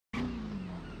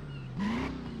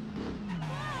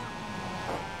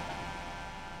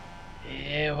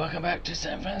welcome back to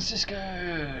San Francisco.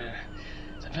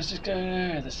 San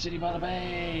Francisco, the city by the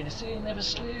bay. The city never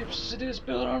sleeps. The city is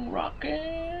built on rock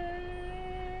and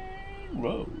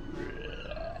roll.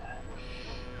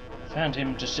 Found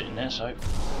him just sitting there, so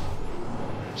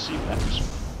let's see what happens.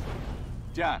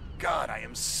 John. God, I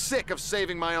am sick of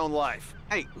saving my own life.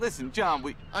 Hey, listen, John,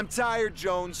 I'm tired,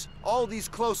 Jones. All these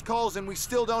close calls and we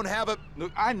still don't have a...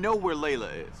 Look, I know where Layla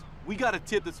is. We got a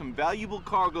tip that some valuable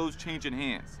cargo's changing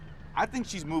hands. I think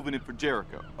she's moving it for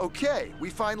Jericho. Okay, we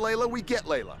find Layla, we get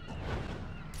Layla.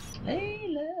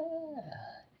 Layla,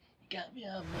 you got me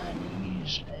on my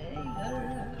knees,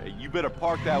 Layla. Hey, you better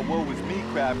park that woe with me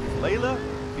crap, because Layla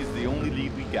is the only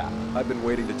lead we got. I've been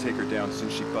waiting to take her down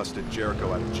since she busted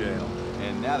Jericho out of jail.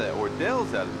 And now that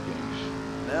Ordell's out of the game.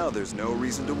 Now there's no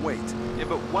reason to wait. Yeah,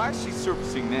 but why is she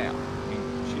surfacing now? I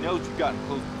mean, she knows you've gotten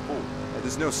close before.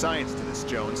 There's no science to this,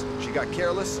 Jones. She got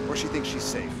careless, or she thinks she's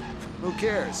safe. Who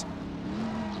cares?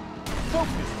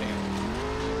 Focus, Dan.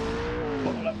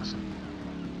 Bollocks.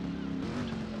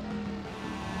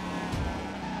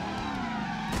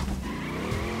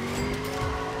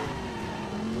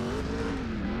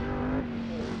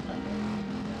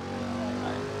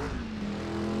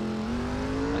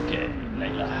 Okay,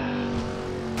 Layla.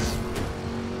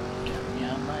 Get me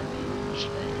on my knees,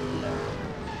 Layla.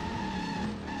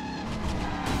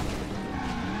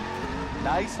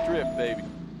 Nice strip, baby.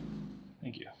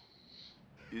 Thank you.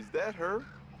 Is that her?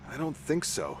 I don't think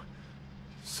so.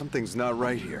 Something's not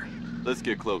right here. Let's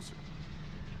get closer.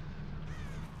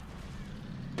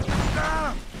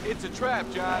 Ah! It's a trap,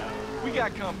 John. We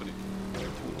got company.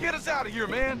 Get us out of here,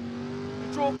 man.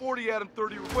 Control 40 Adam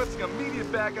 30 requesting immediate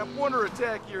backup. Under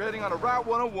attack here, heading on a Route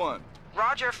 101.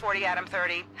 Roger, 40 Adam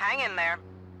 30. Hang in there.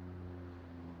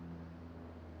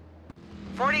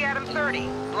 40 Adam 30.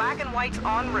 Black and white's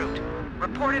en route.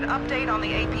 Reported update on the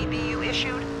APBU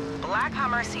issued. Black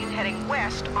Hummer seen heading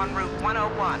west on Route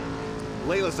 101.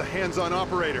 Layla's a hands-on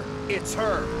operator. It's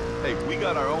her. Hey, we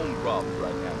got our own problems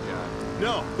right now, John.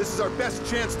 No, this is our best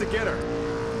chance to get her.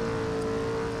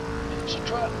 It's a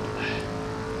trap.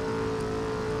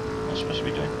 What am I supposed to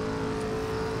be doing?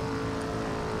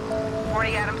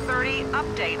 40 Adam 30.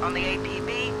 Update on the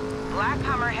APB. Black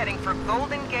Hummer heading for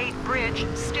Golden Gate Bridge,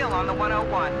 still on the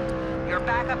 101. Your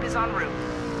backup is en route.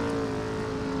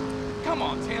 Come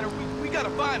on, Tanner, we gotta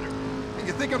find her.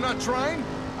 You think I'm not trying?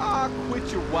 Ah,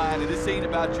 quit your whining. This ain't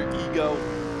about your ego.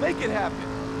 Make it happen.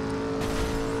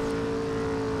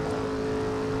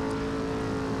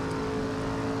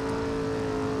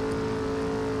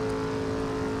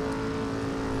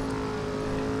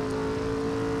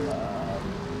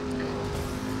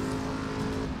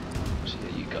 So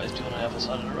yeah, you guys do on the other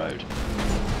side of the road.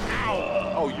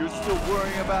 Ow! Oh, you're still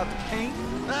worrying about the paint?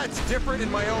 That's different in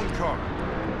my own car.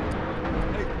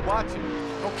 Hey, watch it.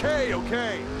 Okay,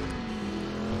 okay.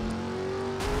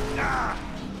 Ah!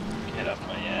 Get off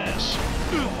my ass.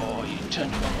 Oh, you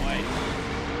turned one way.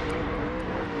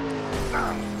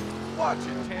 Ah! Watch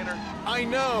it, Tanner. I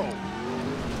know.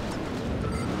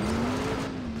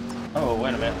 Oh,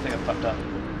 wait a minute. I think I fucked up.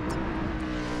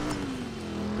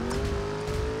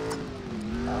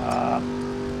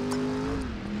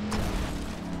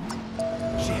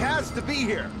 She has to be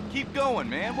here. Keep going,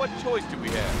 man. What choice do we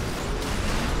have?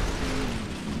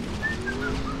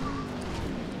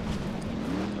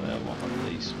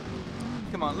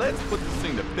 Come on, let's put this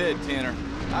thing to bed, Tanner.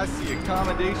 I see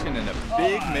accommodation and a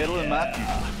big medal in my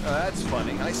future. That's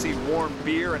funny. I see warm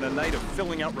beer and a night of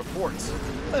filling out reports.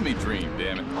 Let me dream,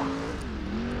 damn it.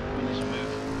 We need to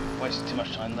move. Wasted too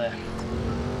much time there.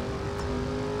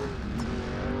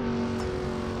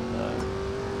 I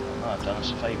might have done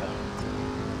us a favour.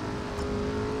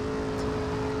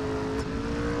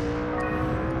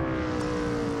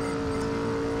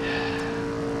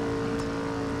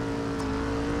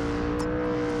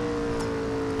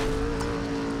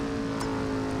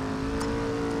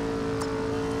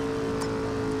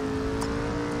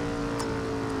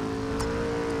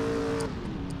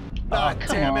 Ah,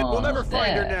 damn it. We'll never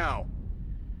find her there. now.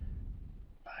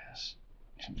 Bias.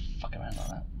 Shouldn't fuck around like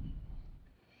that.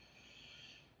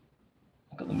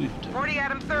 I've got the move to. 40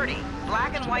 Adam 30.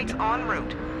 Black and white's en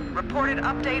route. Reported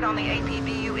update on the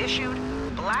APBU issued.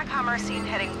 Black Hummer seen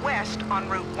heading west on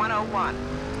Route 101.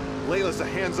 Layla's a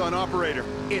hands-on operator.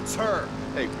 It's her.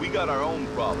 Hey, we got our own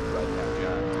problems right now,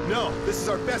 John. No, this is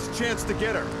our best chance to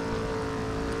get her.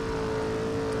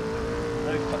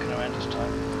 No fucking around this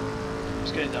time.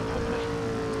 Let's get it done properly.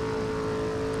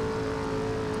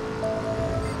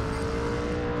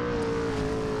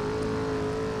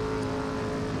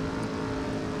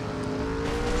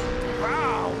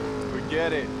 Wow!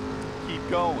 Forget it. Keep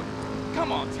going.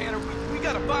 Come on, Tanner. We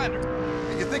gotta find her.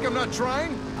 You You think I'm not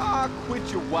trying? Ah,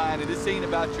 quit your whining. This ain't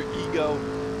about your ego.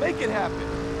 Make it happen.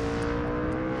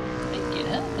 Make it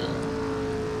happen.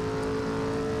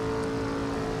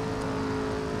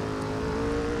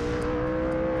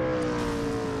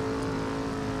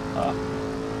 Ah,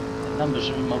 the numbers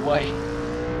are in my way.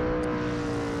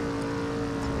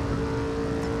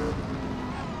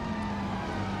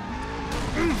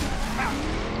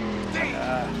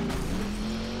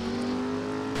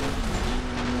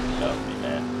 Help me,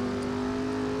 man.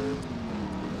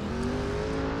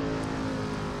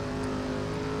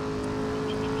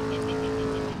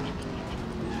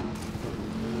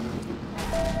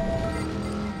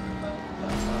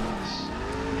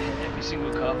 Every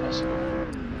single car possible.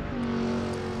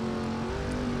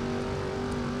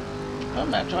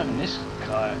 I'm not driving this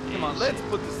car. Come on, let's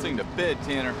put this thing to bed,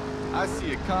 Tanner. I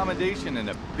see accommodation and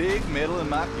a big medal in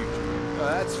my future.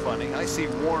 That's funny. I see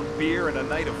warm beer and a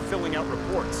night of filling out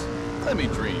reports. Let me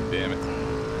dream, damn it.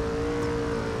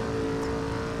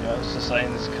 Yeah, I was just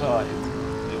saying this car,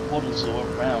 it waddles all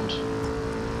around.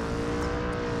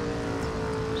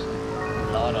 It's like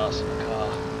a lard ass of a car.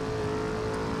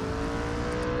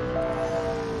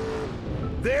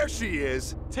 There she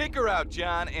is! Take her out,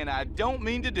 John, and I don't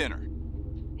mean to dinner.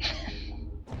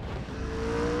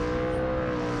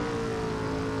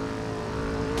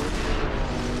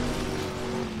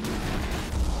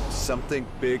 Something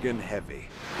big and heavy.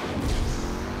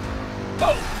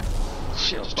 Oh!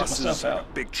 Shit, I just took Buses, myself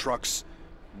out. big trucks.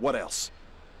 What else?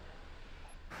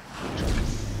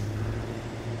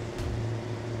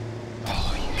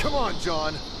 Oh, yes. Come on,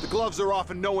 John. The gloves are off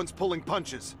and no one's pulling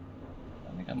punches.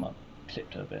 I think I might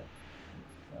clipped her a bit.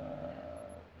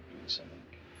 Do something.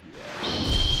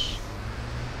 Yes.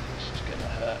 This is gonna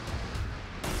hurt.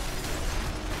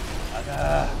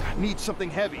 I need something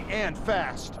heavy and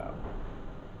fast.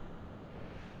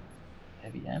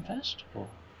 Heavy and fast, or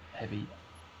heavy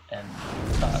and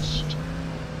fast?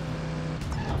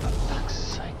 Oh, for fuck's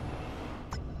sake.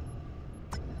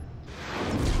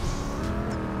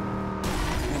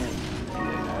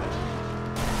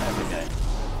 There we go.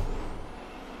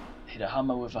 Hit a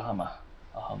Hummer with a Hummer.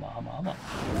 A Hummer.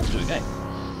 Let's do it again.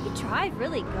 You drive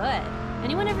really good.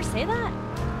 Anyone ever say that?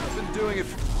 I've been doing it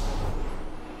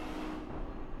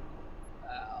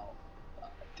Ow. I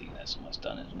think that's almost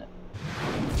done, isn't it?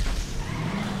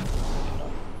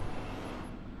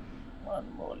 One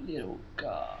more little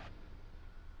car.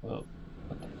 Whoa,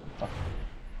 what the fuck?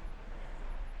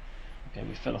 Okay,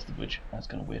 we fell off the bridge. That's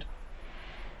kind of weird.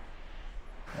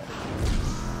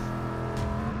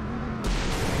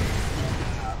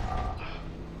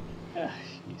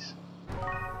 Jeez.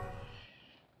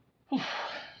 Whew.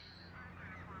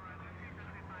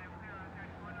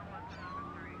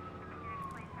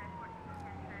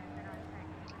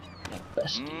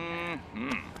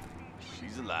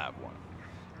 She's a live one.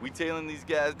 We tailing these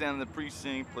guys down in the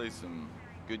precinct, play some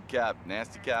good cop,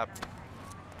 nasty cop.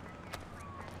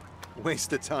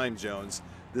 Waste of time, Jones.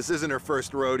 This isn't her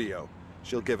first rodeo.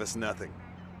 She'll give us nothing.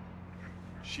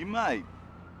 She might.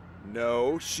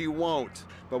 No, she won't.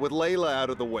 But with Layla out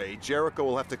of the way, Jericho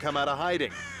will have to come out of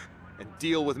hiding and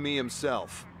deal with me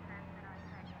himself.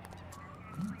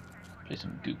 Play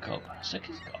some good cop.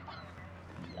 Sexy cop.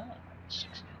 Yeah,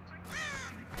 sexy.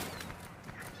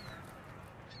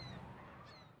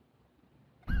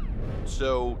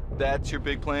 So, that's your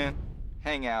big plan?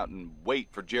 Hang out and wait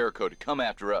for Jericho to come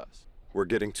after us. We're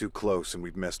getting too close and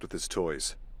we've messed with his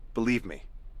toys. Believe me,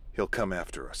 he'll come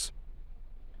after us.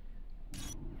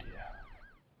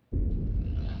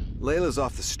 Layla's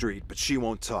off the street, but she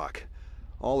won't talk.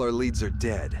 All our leads are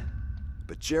dead.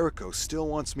 But Jericho still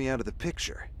wants me out of the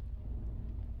picture.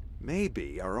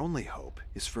 Maybe our only hope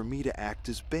is for me to act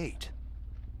as bait.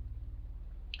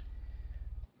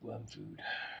 Worm food.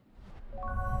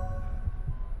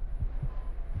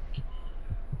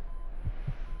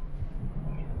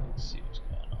 Let's see what's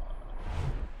going on.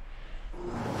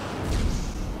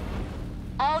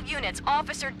 All units,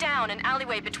 officer down, an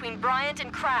alleyway between Bryant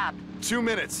and Crab. 2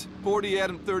 minutes. 40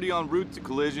 Adam 30 en route to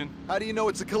collision. How do you know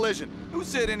it's a collision? Who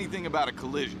said anything about a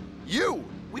collision? You!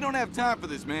 We don't have time for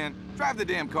this, man. Drive the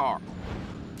damn car.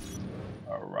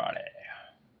 Alrighty.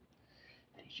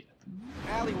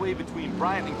 Alleyway between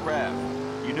Bryant and Crab.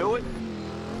 You know it?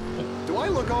 Do I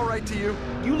look all right to you?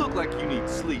 You look like you need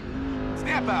sleep.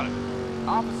 Snap out of it.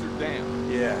 Officer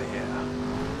down. Yeah.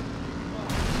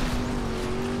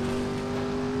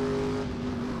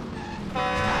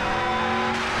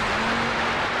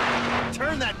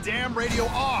 Turn that damn radio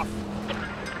off!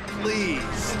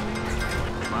 Please.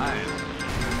 Ryan.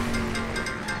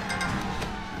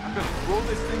 I'm gonna throw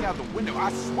this thing out the window,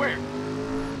 I swear.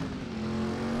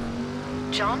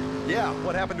 John? Yeah,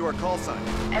 what happened to our call sign?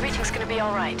 Everything's gonna be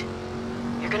all right.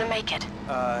 You're gonna make it.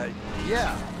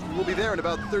 Yeah. We'll be there in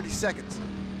about 30 seconds.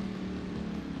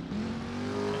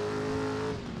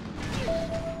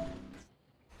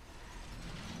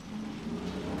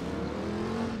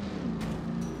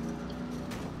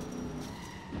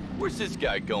 Where's this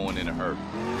guy going in a hurry?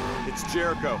 It's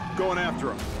Jericho. Going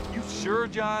after him. You sure,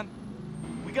 John?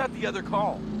 We got the other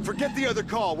call. Forget the other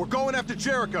call. We're going after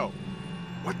Jericho.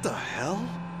 What the hell?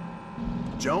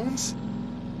 Jones?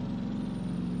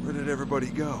 Where did everybody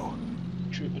go?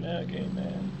 Tripping out again,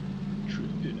 man.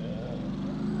 Tripping out.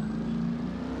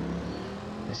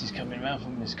 This is coming around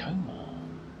from this coma.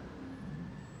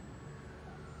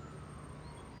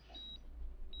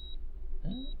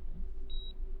 Huh?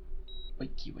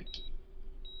 Wakey, wakey.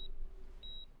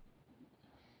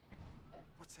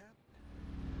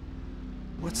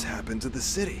 What's happened to the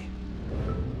city?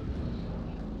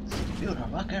 Feel the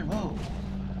rock and roll.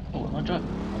 Oh, I'm driving.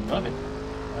 I'm driving.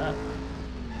 Ah.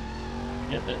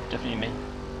 Yeah, definitely me.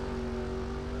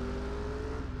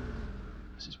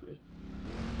 This is weird.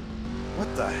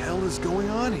 What the hell is going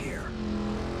on here?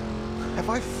 Have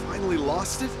I finally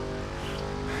lost it?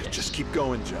 Yes. Just keep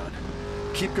going, John.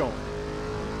 Keep going.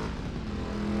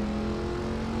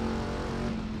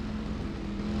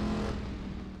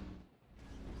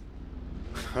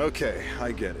 Okay,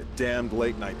 I get it. Damned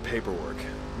late-night paperwork.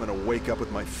 I'm gonna wake up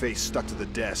with my face stuck to the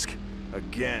desk.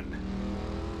 Again.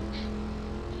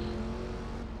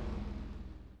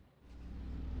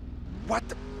 What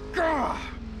the... Gah!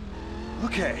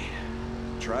 Okay.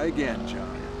 Try again,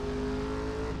 John.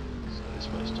 So this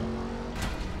way's done.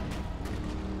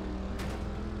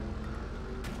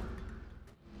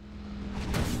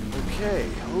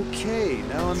 Okay,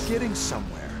 now I'm getting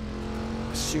somewhere.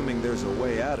 Assuming there's a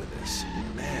way out of this.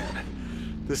 Man,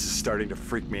 this is starting to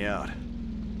freak me out. I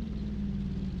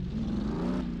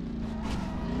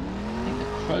think the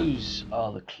crows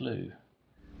are the clue.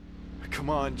 Come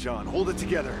on, John, hold it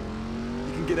together.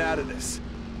 You can get out of this.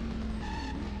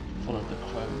 Follow the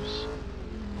crows.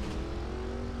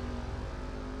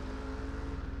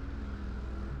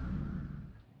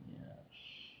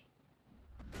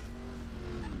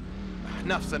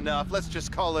 Enough's enough. Let's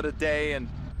just call it a day and...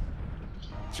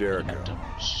 Jericho.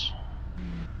 McDonald's.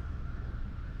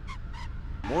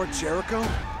 More Jericho?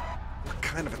 What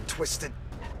kind of a twisted...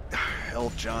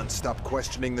 Hell, John, stop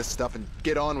questioning this stuff and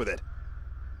get on with it.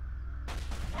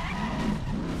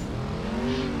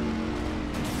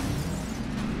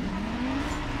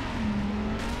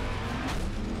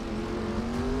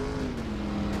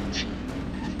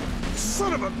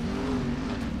 Son of a...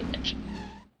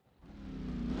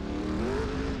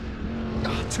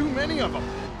 Too many of them.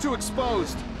 Too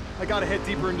exposed. I gotta head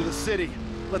deeper into the city.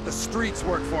 Let the streets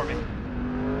work for me.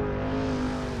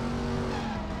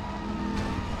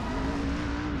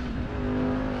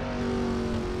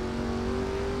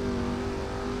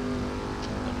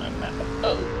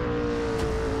 Oh.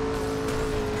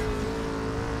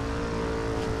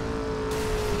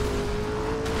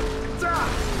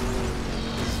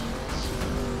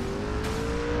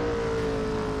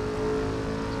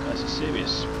 These guys are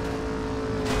serious.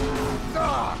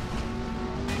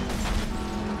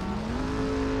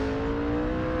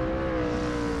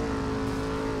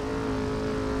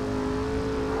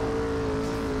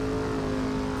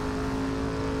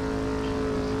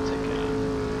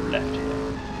 Left here.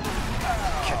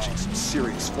 Catching some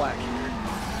serious flack here.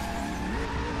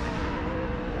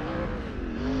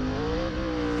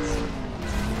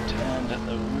 Turned at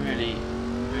the really,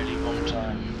 really wrong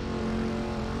time.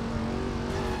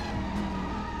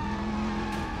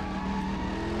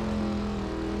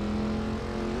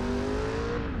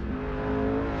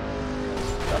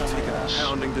 Taking a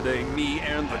pounding today, me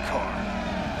and the car.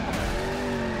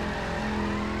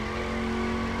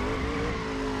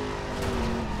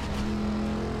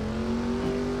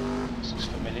 This looks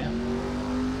familiar.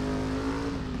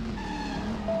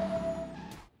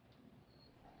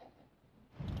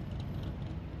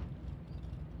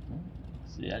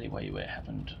 It's the alleyway where it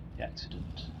happened, the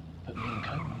accident. Put me in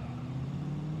coma.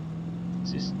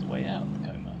 Is this the way out of the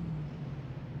coma?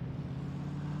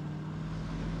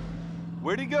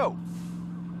 Where'd he go?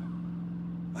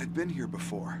 I'd been here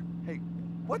before. Hey,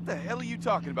 what the hell are you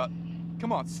talking about?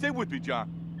 Come on, stay with me, John.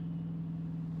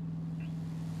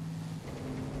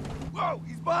 Whoa,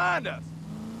 he's behind us!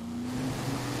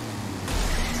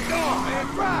 Oh, man,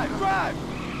 drive!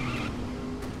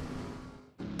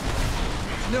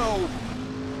 No!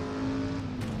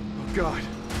 Oh, God.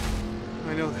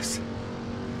 I know this.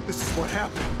 This is what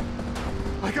happened.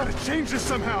 I gotta change this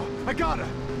somehow. I gotta!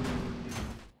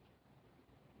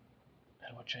 How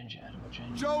do I change it? How do I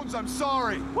change it? Jones, I'm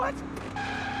sorry. What?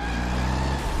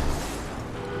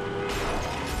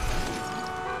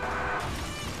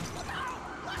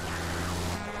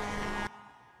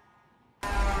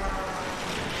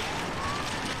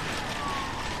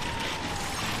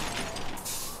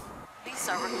 Police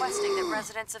are requesting that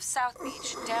residents of South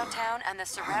Beach, downtown, and the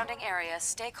surrounding area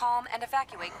stay calm and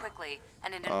evacuate quickly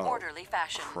and in an orderly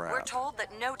fashion. crap. We're told that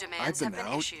no demands I've have been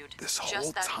been out issued. this whole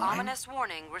Just that time? ominous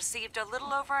warning received a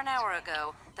little over an hour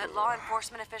ago that law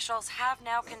enforcement officials have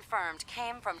now confirmed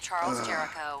came from Charles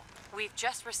Jericho. We've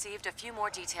just received a few more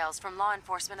details from law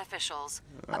enforcement officials.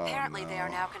 Apparently, they are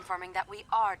now confirming that we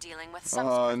are dealing with some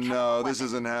sort of chemical no, weapon. this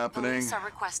isn't happening. Police are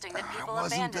requesting that people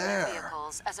wasn't abandon there. their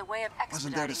vehicles as a way of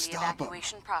Wasn't there to expediting the stop 'em.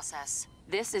 evacuation process.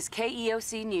 This is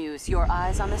KEOC News, your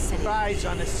eyes on the city. Eyes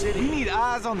on the city. We need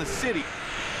eyes on the city.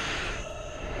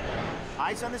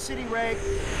 Eyes on the city, Ray.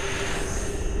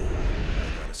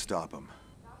 Gotta stop him.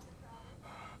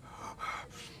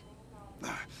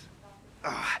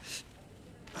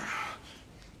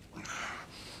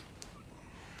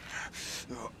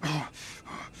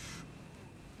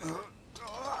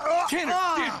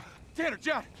 Tanner! Tanner,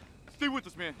 John! Stay with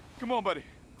us, man. Come on, buddy.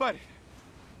 Fight it.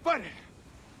 Fight it!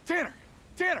 Tanner!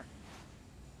 Tanner!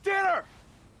 Tanner!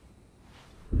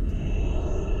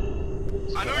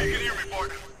 I know you can hear me,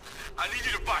 partner. I need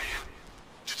you to fight.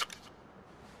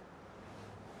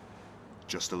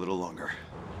 Just a little longer.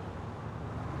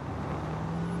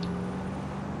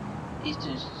 He's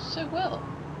doing so well.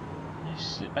 He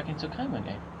slipped back into a coma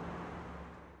again.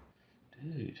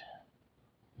 Dude,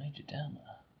 major downer.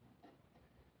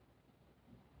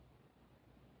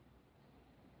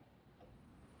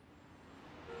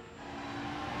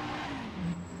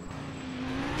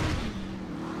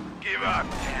 Give up,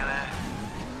 Tanner.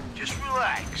 Just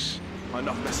relax.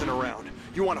 Enough messing around.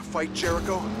 You want to fight,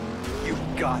 Jericho? You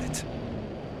got it.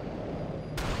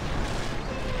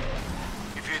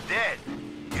 If you're dead,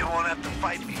 you won't have to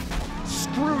fight me.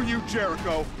 Screw you,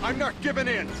 Jericho. I'm not giving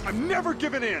in. I'm never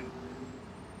giving in.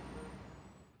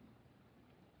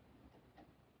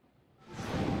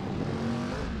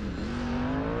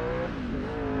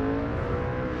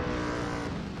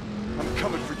 I'm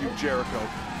coming for you, Jericho.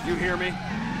 You hear me?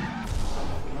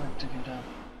 Right, took him down.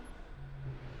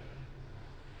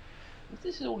 If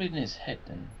this is all in his head,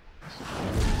 then what's the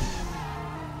point?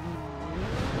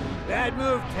 Bad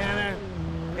move, Tanner.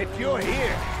 If you're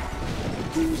here,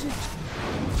 use it.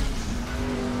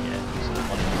 Yeah, so the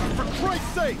money. For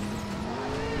Christ's sake!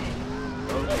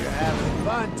 Hope you're having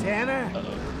fun, Tanner.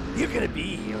 Uh-oh. You're gonna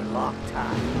be here a long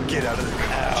time. Get out of the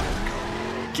car,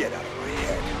 Jericho. Get out of my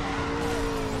head.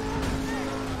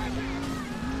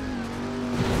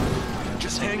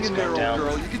 Just hang in there, old down.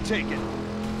 girl. You can take it.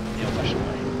 The old-fashioned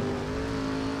way.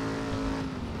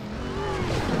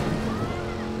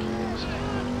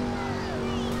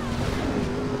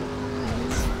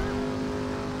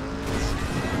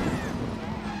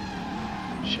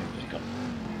 Shit, where's he gone?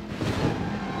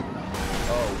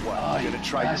 Oh, wow. Oh, You gonna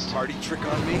try your bastard. party trick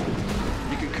on me?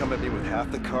 You can come at me with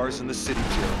half the cars in the city,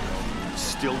 Jericho. I'm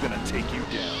still gonna take you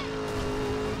down.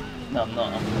 No, I'm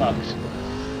not. I'm fucked.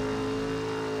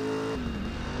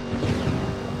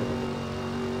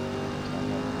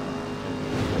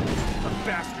 The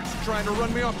bastard's trying to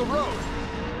run me off the road.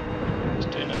 He's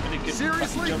doing a really good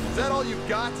Seriously? fucking job Is of that it. all you've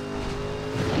got?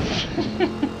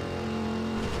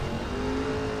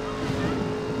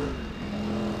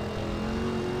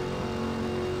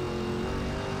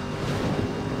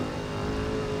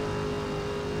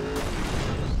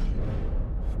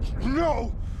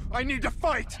 No! I need to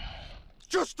fight!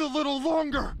 Just a little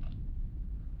longer!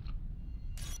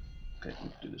 Okay, we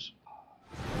can do this.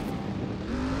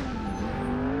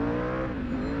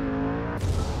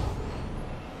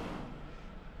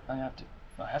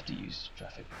 I have to use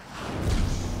traffic.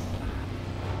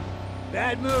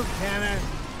 Bad move, Tanner.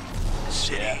 The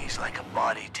city is like a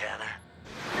body, Tanner.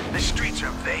 The streets are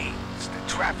veins. The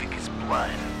traffic is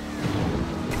blood.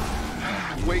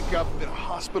 I wake up in a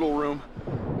hospital room,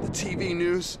 the TV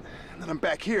news, and then I'm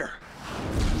back here.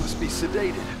 I must be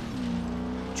sedated,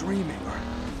 dreaming, or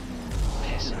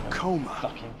Piss in a my coma.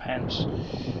 fucking pants.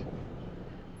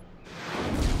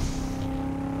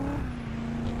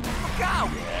 Go!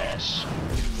 Yes.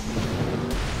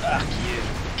 Fuck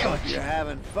you. God, You're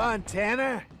having fun,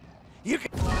 Tanner. You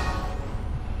can.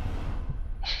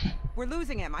 We're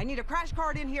losing him. I need a crash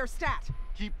card in here stat.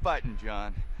 Keep fighting,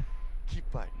 John. Keep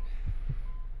fighting.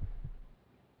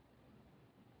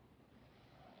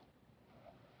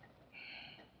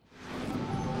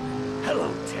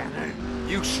 Hello, Tanner.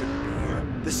 You shouldn't be here.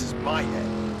 This is my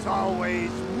head. It's always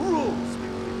rules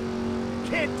with you.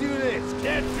 Can't do this,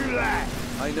 can't do that.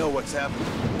 I know what's happening.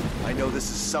 I know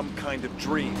this is some kind of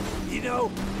dream. You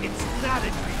know, it's not a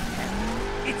dream.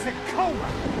 It's a coma.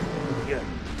 You're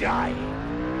dying.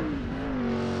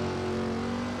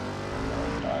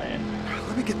 I'm dying.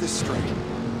 Let me get this straight.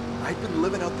 I've been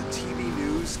living out the TV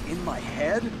news in my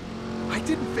head? I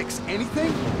didn't fix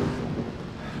anything?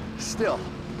 Still,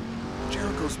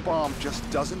 Jericho's bomb just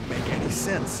doesn't make any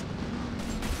sense.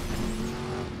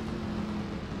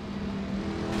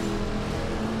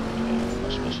 What am I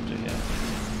supposed to do here?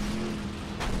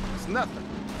 It's nothing.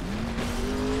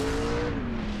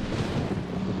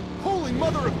 Holy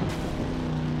mother of...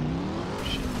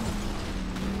 Shit.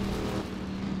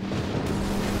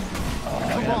 Oh,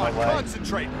 Come yeah, on, my way.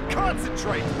 concentrate!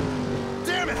 Concentrate!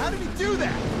 Damn it, how did he do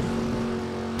that?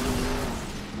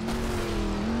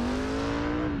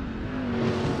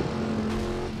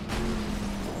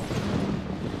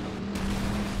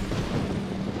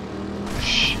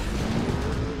 Shh.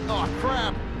 Oh,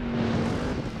 crap!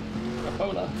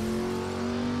 Crapola.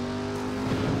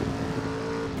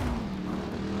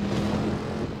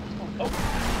 Oh,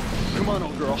 Come on,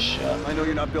 old girl. Shut. I know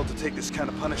you're not built to take this kind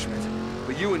of punishment,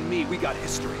 but you and me, we got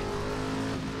history.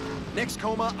 Next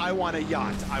coma, I want a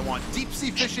yacht. I want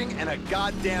deep-sea fishing and a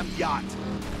goddamn yacht.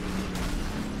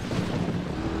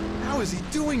 How is he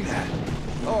doing that?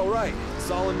 Oh, right. It's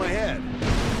all in my head.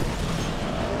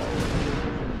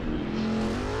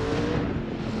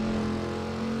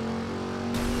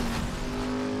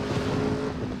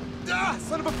 Ah,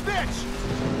 son of a bitch!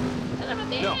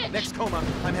 No, next coma,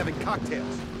 I'm having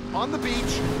cocktails. On the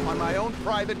beach, on my own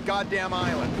private goddamn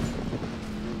island.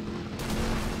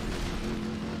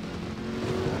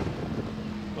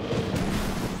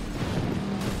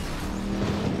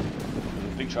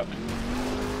 Big truck.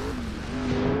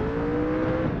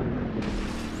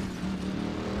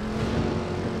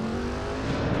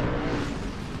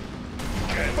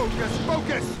 Focus,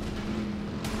 focus!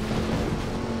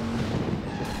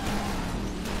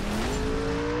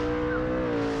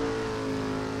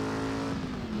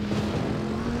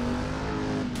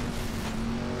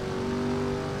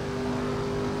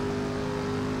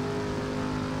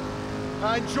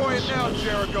 Enjoy it now,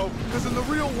 Jericho, because in the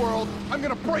real world, I'm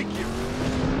gonna break you.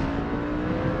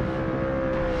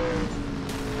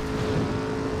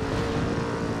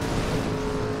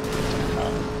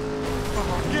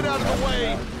 Oh, get out of the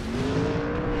way!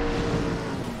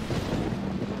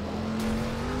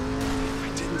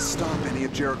 I didn't stop any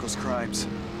of Jericho's crimes.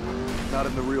 Not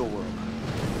in the real world.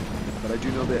 But I do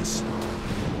know this.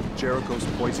 Jericho's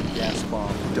poison gas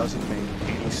bomb doesn't make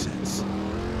any sense.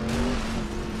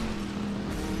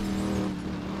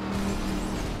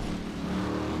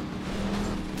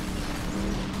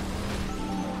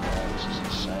 This is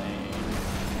insane.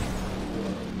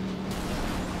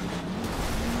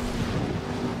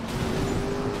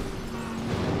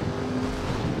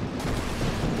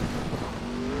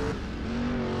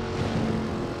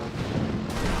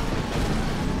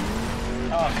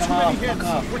 Oh, come on, fuck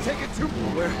off. We're taking two.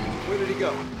 Where did he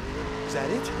go? Is that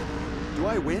it? Do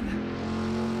I win?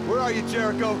 Where are you,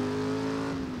 Jericho?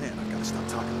 Man, I've got to stop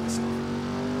talking to myself.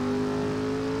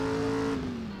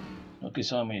 Not good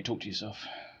sign when you talk to yourself.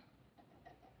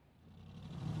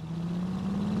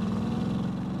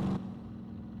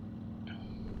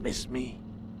 Miss me?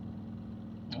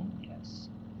 Oh, yes.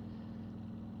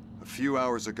 A few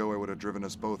hours ago, I would have driven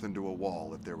us both into a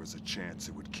wall if there was a chance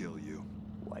it would kill you.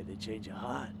 Why'd they change your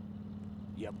heart?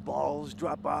 Your balls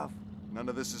drop off? None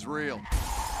of this is real.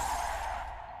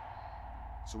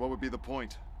 So what would be the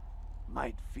point?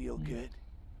 Might feel good.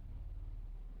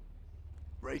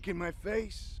 Breaking my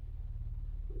face.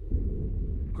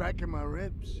 Cracking my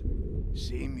ribs.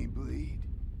 Seeing me bleed.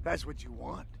 That's what you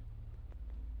want.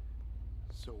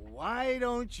 So why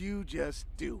don't you just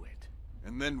do it?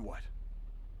 And then what?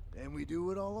 Then we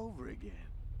do it all over again.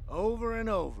 Over and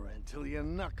over until your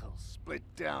knuckles split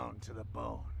down to the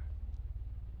bone.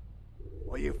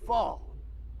 Or you fall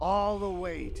all the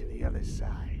way to the other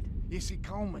side. You see,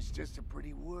 coma's just a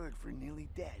pretty word for nearly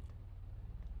dead.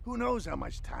 Who knows how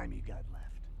much time you got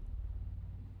left?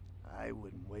 I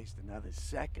wouldn't waste another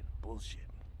second bullshitting.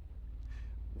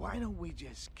 Why don't we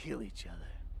just kill each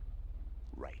other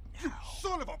right now?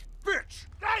 Son of a bitch!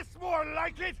 That's more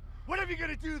like it! Whatever you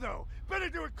gonna do, though, better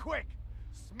do it quick!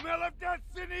 Smell of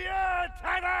death's in the air,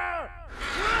 Tanner!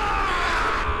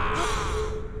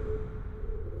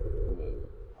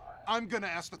 I'm gonna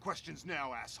ask the questions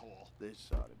now, asshole. This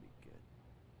ought to be good.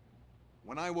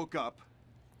 When I woke up,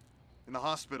 in the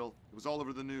hospital, it was all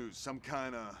over the news. Some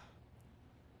kind of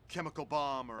chemical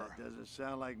bomb or... That doesn't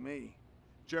sound like me.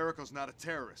 Jericho's not a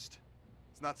terrorist.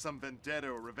 It's not some vendetta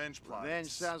or revenge plot. Revenge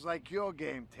sounds like your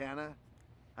game, Tanner.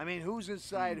 I mean, who's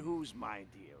inside whose mind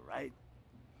here, right?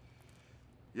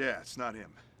 Yeah, it's not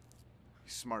him.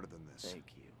 He's smarter than this. Thank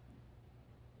you.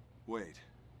 Wait.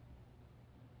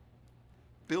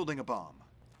 Building a bomb.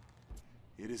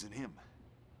 It isn't him.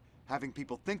 Having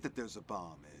people think that there's a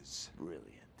bomb is... Brilliant.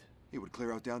 It would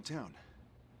clear out downtown.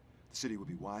 The city would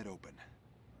be wide open.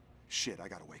 Shit, I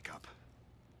gotta wake up.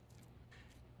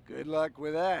 Good luck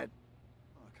with that.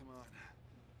 Oh, come on.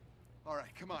 All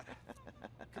right, come on.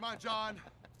 Come on, John.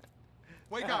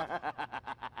 Wake up.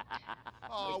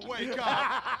 Oh, wake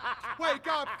up. Wake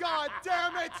up, God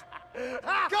damn it!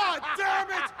 God damn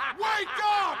it! Wake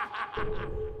up!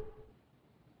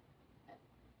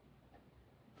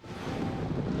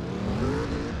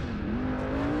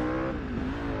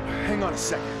 Hang on a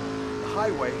second. The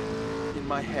highway in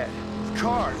my head.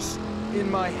 Cars in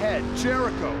my head.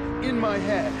 Jericho in my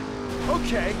head.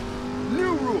 Okay,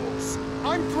 new rules.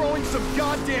 I'm throwing some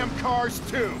goddamn cars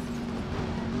too.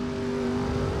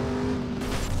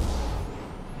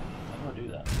 How do I do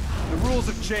that? The rules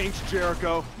have changed,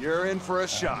 Jericho. You're in for a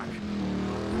shock.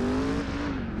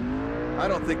 I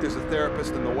don't think there's a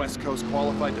therapist in the West Coast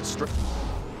qualified to So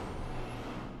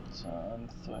I'm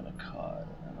throwing a card,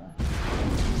 am I?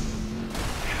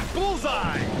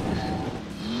 Bullseye!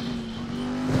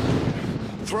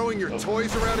 Throwing your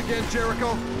toys around again,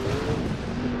 Jericho?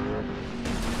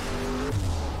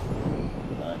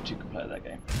 No, you can play that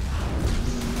game.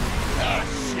 Ah,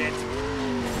 shit!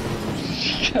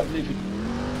 Can't believe it.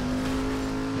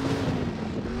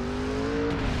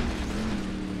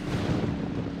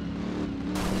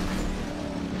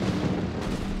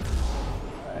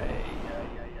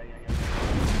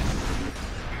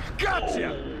 Gotcha!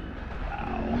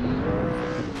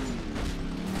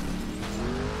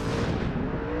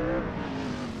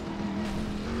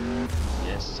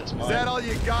 Yes, that's mine. Is that all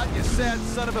you got, you sad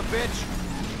son of a bitch?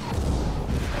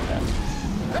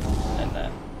 And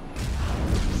that.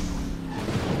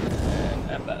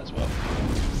 And that as well.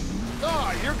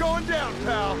 Ah, you're going down,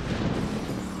 pal!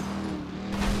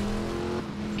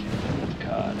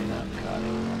 Card in, card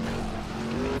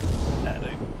in. That'll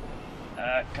do.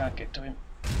 I can't get to him.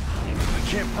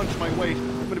 I can't punch my weight.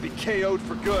 I'm gonna be KO'd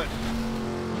for good.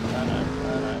 I know.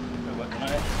 But what can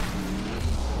I?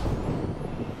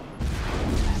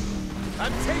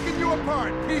 I'm taking you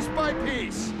apart, piece by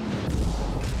piece.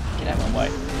 Get out of my way.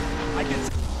 I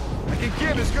can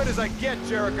give as good as I get,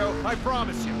 Jericho. I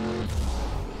promise you.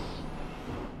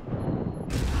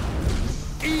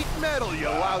 Eat metal, you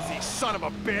lousy son of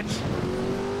a bitch!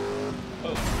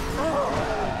 Oh.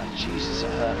 Ah, Jesus,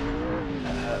 that hurt.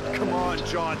 That hurt. Come on,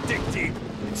 John, dig deep.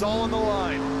 It's all on the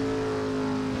line.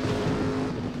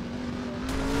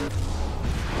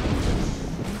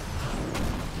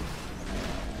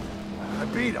 I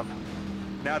beat him.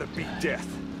 Now to beat death.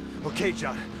 Okay,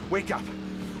 John, wake up.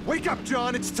 Wake up,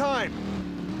 John, it's time!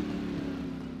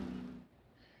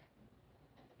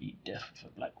 Beat death for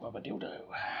black rubber dildo.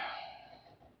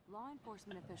 Law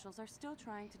enforcement officials are still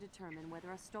trying to determine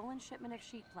whether a stolen shipment of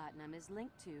sheet platinum is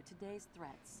linked to today's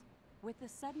threats. With the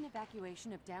sudden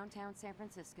evacuation of downtown San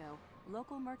Francisco,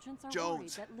 local merchants are worried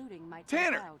Jones. that looting might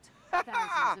Tanner! break out.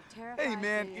 Thousands of terrified Hey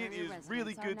man, Bay it Area is residents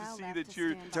really are good to now see left that to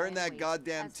you're... stand by Turn and that wait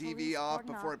goddamn as TV police off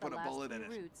cordon before I off put the a last bullet in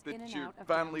few it. routes That in and you're out of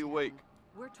finally downtown. awake.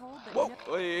 We're told that Whoa!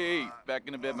 Hey, back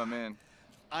into bed, my man.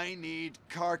 I need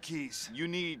car keys. You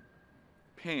need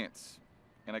pants.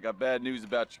 And I got bad news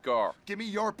about your car. Give me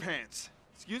your pants.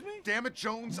 Excuse me? Damn it,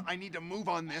 Jones, I need to move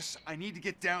on this. I need to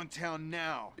get downtown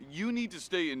now. You need to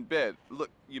stay in bed. Look,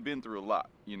 you've been through a lot.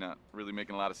 You're not really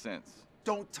making a lot of sense.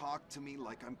 Don't talk to me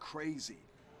like I'm crazy.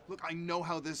 Look, I know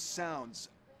how this sounds.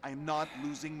 I'm not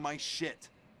losing my shit.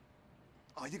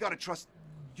 Oh, you gotta trust...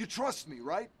 You trust me,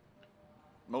 right?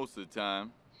 Most of the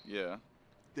time, yeah.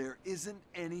 There isn't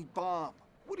any bomb.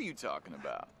 What are you talking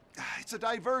about? It's a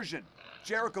diversion.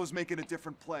 Jericho's making a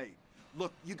different play.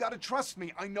 Look, you gotta trust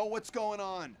me. I know what's going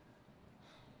on.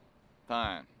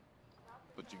 Fine.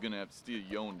 But you're gonna have to steal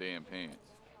your own damn pants.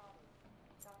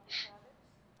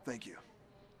 Thank you.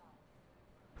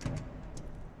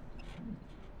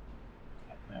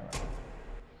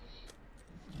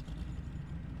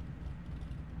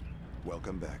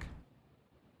 Welcome back.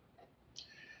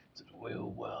 To the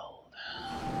real world.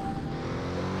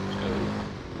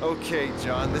 Okay,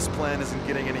 John, this plan isn't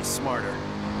getting any smarter.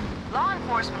 Law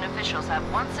enforcement officials have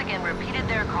once again repeated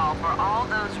their call for all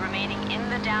those remaining in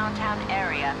the downtown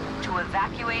area to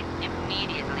evacuate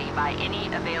immediately by any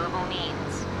available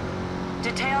means.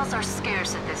 Details are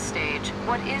scarce at this stage.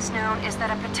 What is known is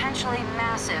that a potentially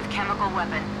massive chemical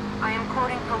weapon, I am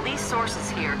quoting police sources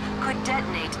here, could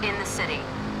detonate in the city.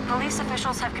 Police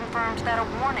officials have confirmed that a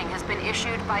warning has been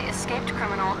issued by escaped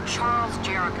criminal Charles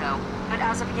Jericho, but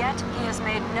as of yet, he has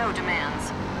made no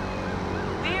demands.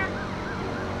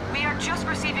 We are just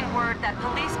receiving word that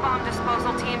police bomb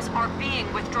disposal teams are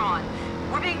being withdrawn.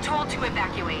 We're being told to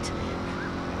evacuate.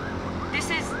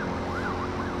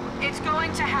 It's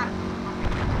going to happen.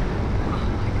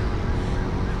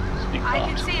 I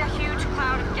can see a huge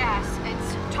cloud of gas.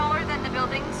 It's taller than the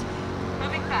buildings,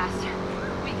 moving fast.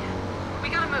 We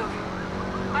gotta move.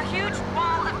 A huge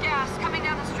wall of gas coming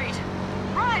down the street.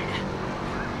 Run!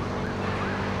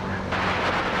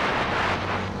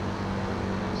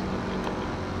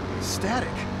 Static.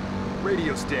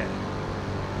 Radio's dead.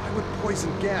 Why would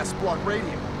poison gas block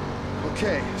radio?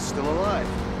 Okay, still alive.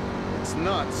 It's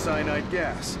not cyanide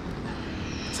gas.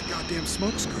 It's a goddamn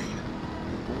smokescreen.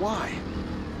 But why?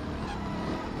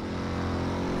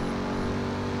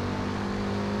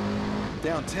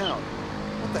 Downtown?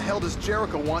 What the hell does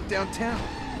Jericho want downtown?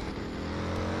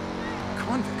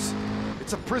 Convicts.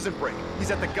 It's a prison break.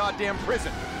 He's at the goddamn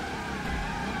prison.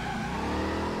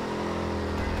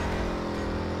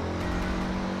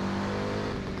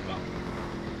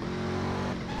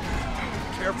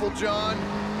 Careful, John.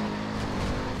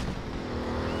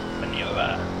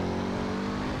 Maneuver.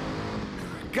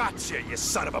 Gotcha, you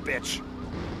son of a bitch.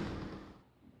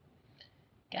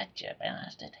 Gotcha,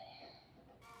 bastard.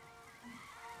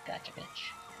 Gotcha,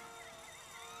 bitch.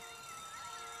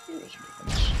 Who is moving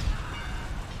this?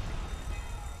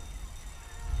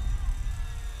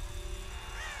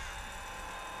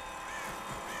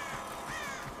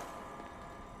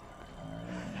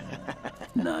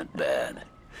 Not bad.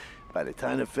 By the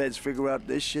time the feds figure out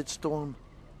this shitstorm,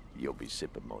 you'll be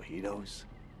sipping mojitos,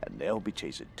 and they'll be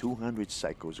chasing 200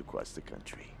 psychos across the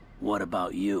country. What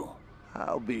about you?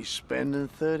 I'll be spending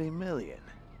 30 million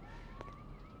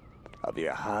of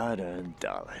your hard-earned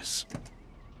dollars.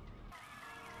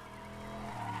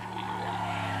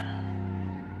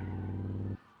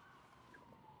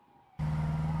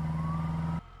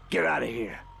 Get out of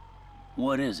here.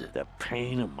 What is it? The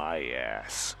pain in my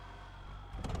ass.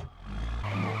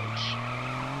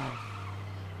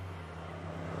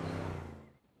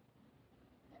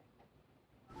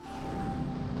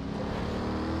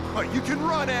 Oh, you can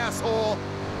run, asshole!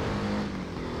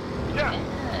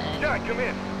 John, come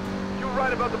in. You were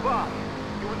right about the bomb.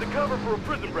 It was a cover for a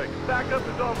prison break. Backup is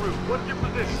en route. What's your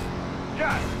position?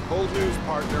 John! Hold news,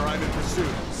 partner. I'm in pursuit.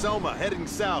 Selma, heading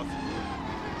south.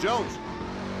 Jones!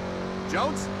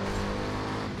 Jones?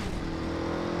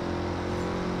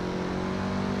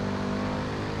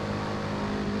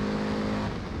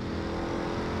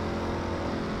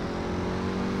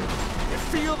 You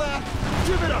feel that?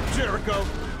 Give it up, Jericho!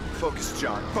 Focus,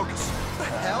 John. Focus. What the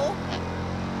hell?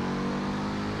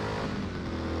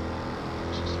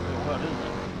 This is the real world, isn't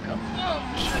it? Come on,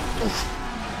 shit. Oof.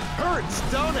 Hurts,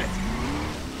 don't it?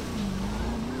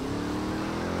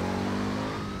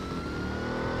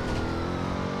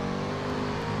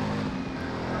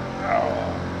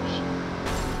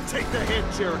 Take the hit,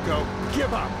 Jericho.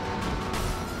 Give up.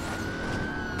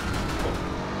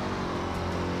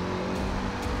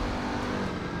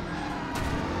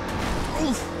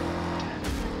 Oof.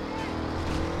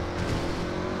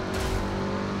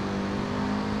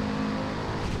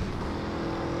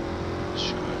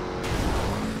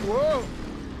 Whoa.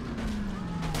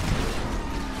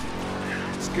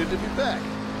 It's good to be back.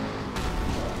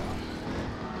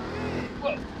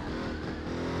 Whoa.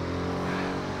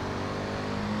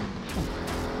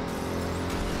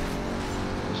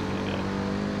 Where's it gonna go?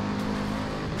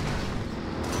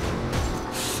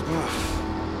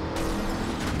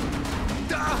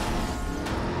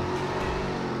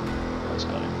 That's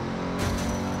got him.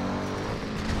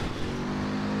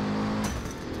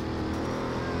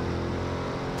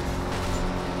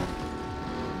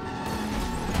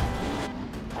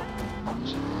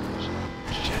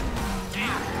 Shit.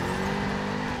 Damn.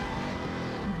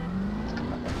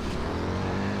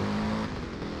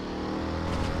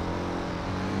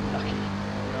 Lucky.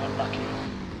 You're unlucky.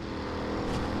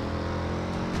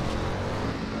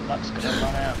 The luck's gonna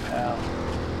run out, pal.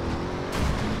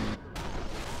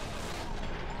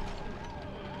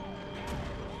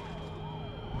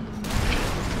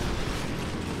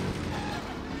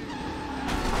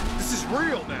 This is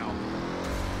real now.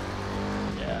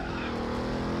 Yeah.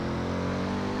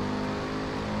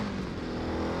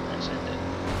 That's it then.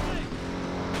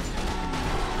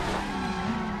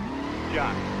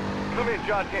 John. Come in,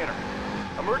 John Tanner.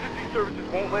 Emergency services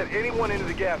won't let anyone into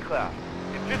the gas cloud.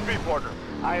 It's just me, partner.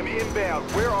 I am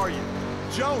inbound. Where are you?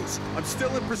 Jones, I'm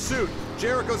still in pursuit.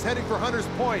 Jericho's heading for Hunter's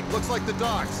Point. Looks like the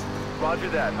docks. Roger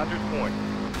that. Hunter's Point.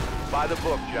 By the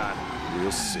book, John.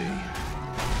 We'll see.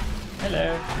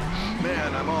 Hello.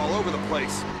 Man, I'm all over the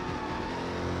place.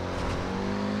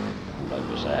 All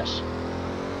over his ass.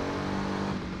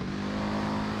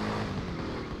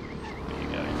 Where you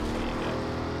going? Where you going?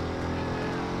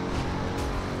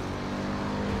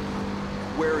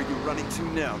 Where are you running to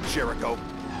now, Jericho?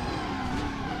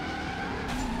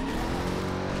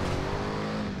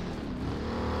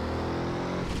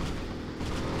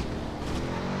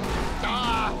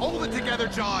 Ah! Hold it together,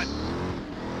 John!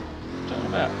 What are you talking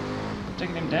about? I'm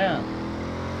taking him down.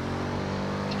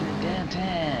 Taking him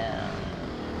downtown.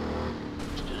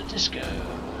 To the disco.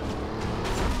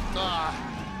 Ah!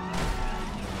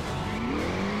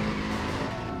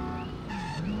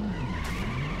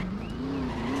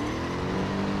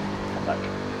 Come back.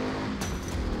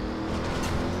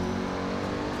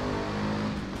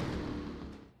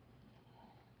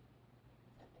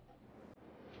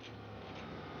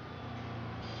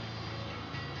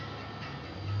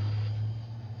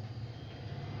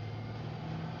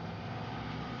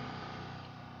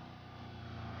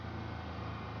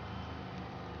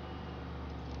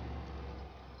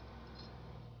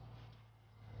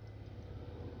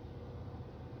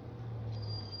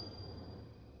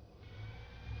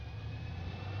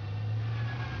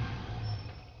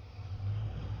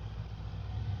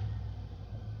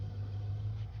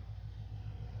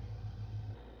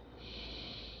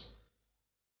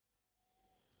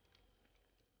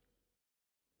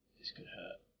 This could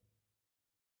hurt.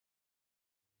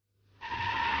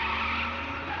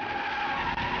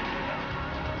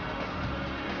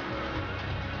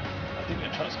 I think the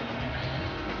truck's gonna win.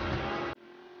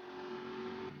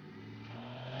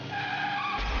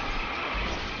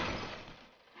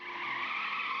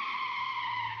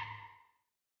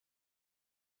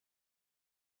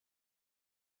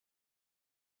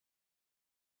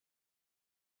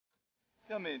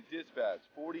 Come in, dispatch.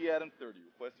 40 Adam 30,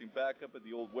 requesting backup at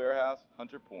the old warehouse,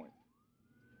 Hunter Point.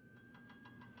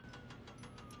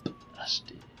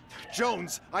 Busted.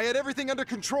 Jones, I had everything under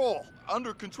control.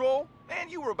 Under control? Man,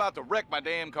 you were about to wreck my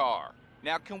damn car.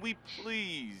 Now, can we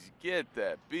please get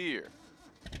that beer?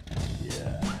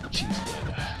 Yeah,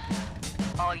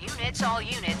 cheeseburger. All units.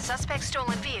 Suspect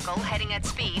stolen vehicle heading at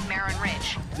speed, Marin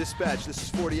Ridge. Dispatch, this is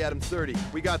 40 Adam 30.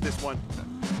 We got this one.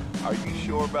 Are you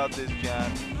sure about this, John?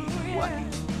 What?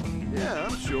 Yeah,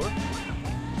 I'm sure.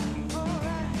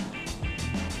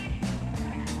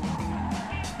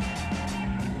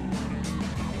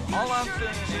 All I'm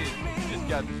saying is, we just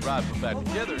got this rifle back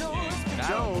together again. And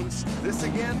Jones, this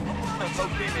again?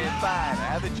 Okay, man, fine.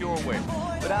 Have it your way.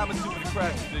 But I'm assuming a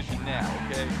crash position now,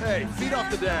 okay? Hey, feet off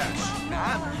the dash.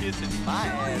 I'm kissing my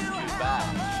ass goodbye.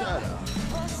 Shut up.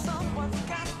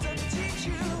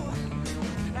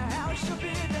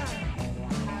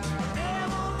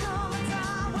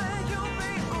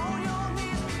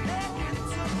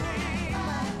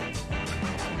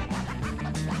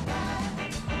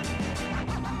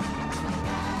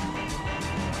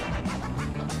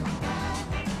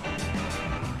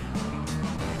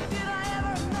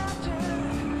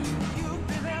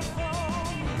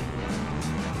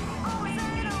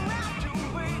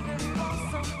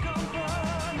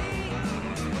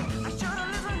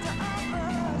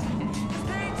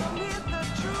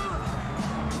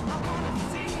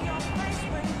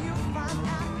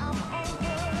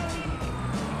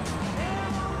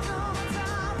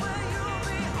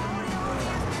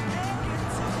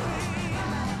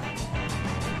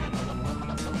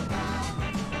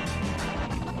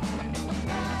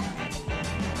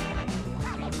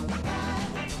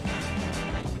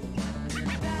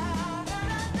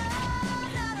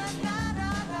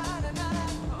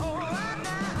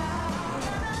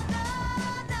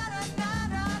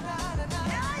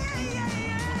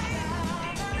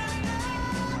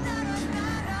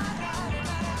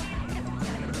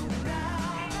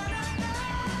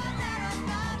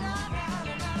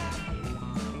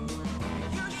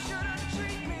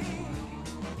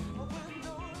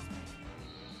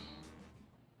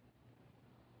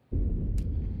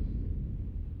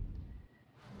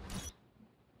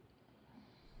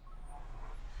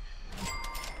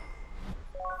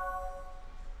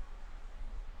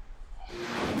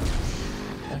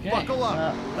 Okay. Buckle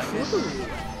up. Like this. Ooh,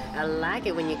 I like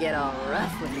it when you get all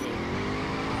rough with me.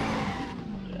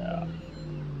 Yeah.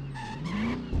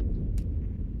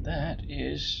 That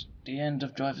is the end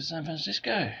of Drive for San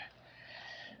Francisco.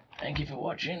 Thank you for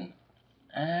watching,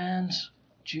 and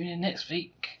tune in next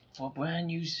week for a brand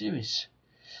new series.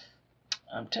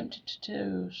 I'm tempted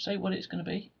to say what it's going to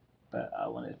be, but I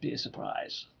want it to be a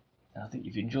surprise. And I think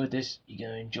if you enjoyed this, you're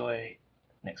going to enjoy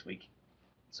next week.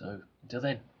 So until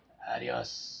then,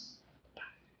 adios.